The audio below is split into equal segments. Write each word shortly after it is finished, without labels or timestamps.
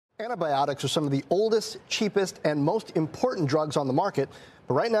Antibiotics are some of the oldest, cheapest, and most important drugs on the market,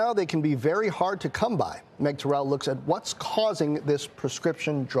 but right now they can be very hard to come by. Meg Terrell looks at what's causing this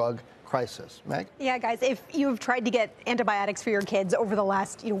prescription drug crisis. Meg? Yeah, guys, if you've tried to get antibiotics for your kids over the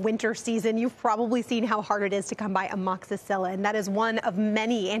last winter season, you've probably seen how hard it is to come by amoxicillin. That is one of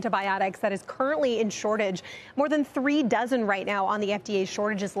many antibiotics that is currently in shortage. More than 3 dozen right now on the FDA's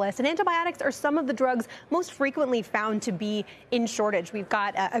shortages list. And antibiotics are some of the drugs most frequently found to be in shortage. We've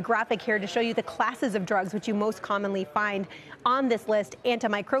got a graphic here to show you the classes of drugs which you most commonly find on this list.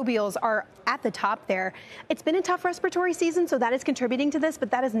 Antimicrobials are at the top there. It's been a tough respiratory season, so that is contributing to this, but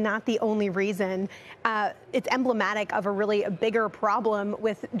that is not the only reason. It's emblematic of a bigger problem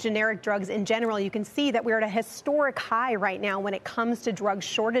with generic drugs in general. You can see that we're at a historic high right now when it comes to drug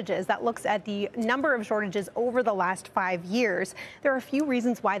shortages. That looks at the number of shortages over the last 5 years. There are a few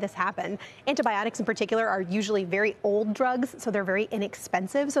reasons why this happened. Antibiotics in particular are usually very old drugs, so they're very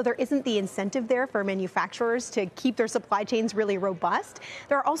inexpensive. So there isn't the incentive there for manufacturers to keep their supply chains really robust.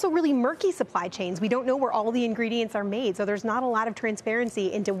 There are also really murky supply chains. We don't know where all the ingredients are made, so there's not a lot of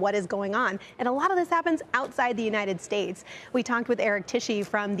transparency into what is going on. And a lot of this happens outside the United States. We talked with Eric Tishy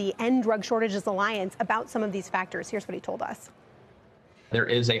from the End Drug Shortages Alliance about some of these factors. Here's what he told us. There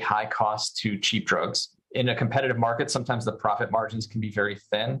is a high cost to cheap drugs. In a competitive market, sometimes the profit margins can be very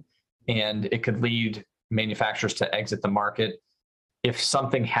thin, and it could lead manufacturers to exit the market. If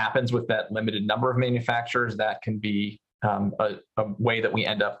something happens with that limited number of manufacturers, that can be a way that we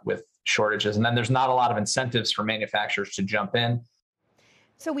end up with shortages. And then there's not a lot of incentives for manufacturers to jump in.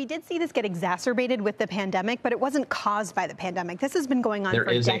 So we did see this get exacerbated with the pandemic, but it wasn't caused by the pandemic. This has been going on for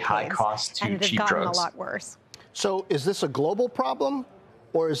decades. There is a high cost to cheap drugs. And it has gotten a lot worse. So is this a global problem,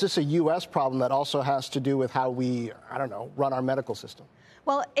 or is this a U.S. problem that also has to do with how we, run our medical system?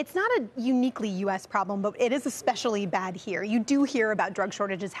 Well, it's not a uniquely U.S. problem, but it is especially bad here. You do hear about drug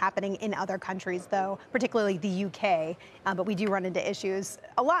shortages happening in other countries, though, particularly the U.K., but we do run into issues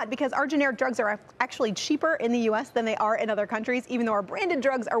a lot because our generic drugs are actually cheaper in the U.S. than they are in other countries, even though our branded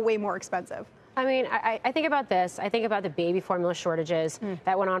drugs are way more expensive. I mean, I think about this. I think about the baby formula shortages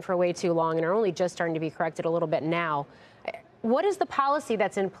that went on for way too long and are only just starting to be corrected a little bit now. What is the policy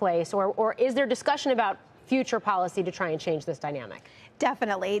that's in place, or is there discussion about future policy to try and change this dynamic?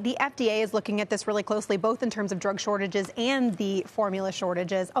 Definitely. The FDA is looking at this really closely, both in terms of drug shortages and the formula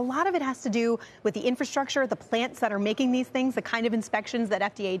shortages. A lot of it has to do with the infrastructure, the plants that are making these things, the kind of inspections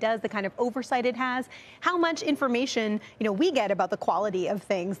that FDA does, the kind of oversight it has, how much information, we get about the quality of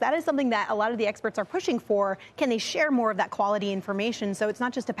things. That is something that a lot of the experts are pushing for. Can they share more of that quality information? So it's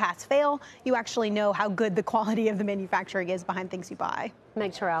not just a pass-fail. You actually know how good the quality of the manufacturing is behind things you buy.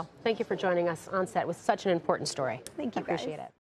 Meg Terrell, thank you for joining us on set with such an important story. Thank you, guys. Appreciate it.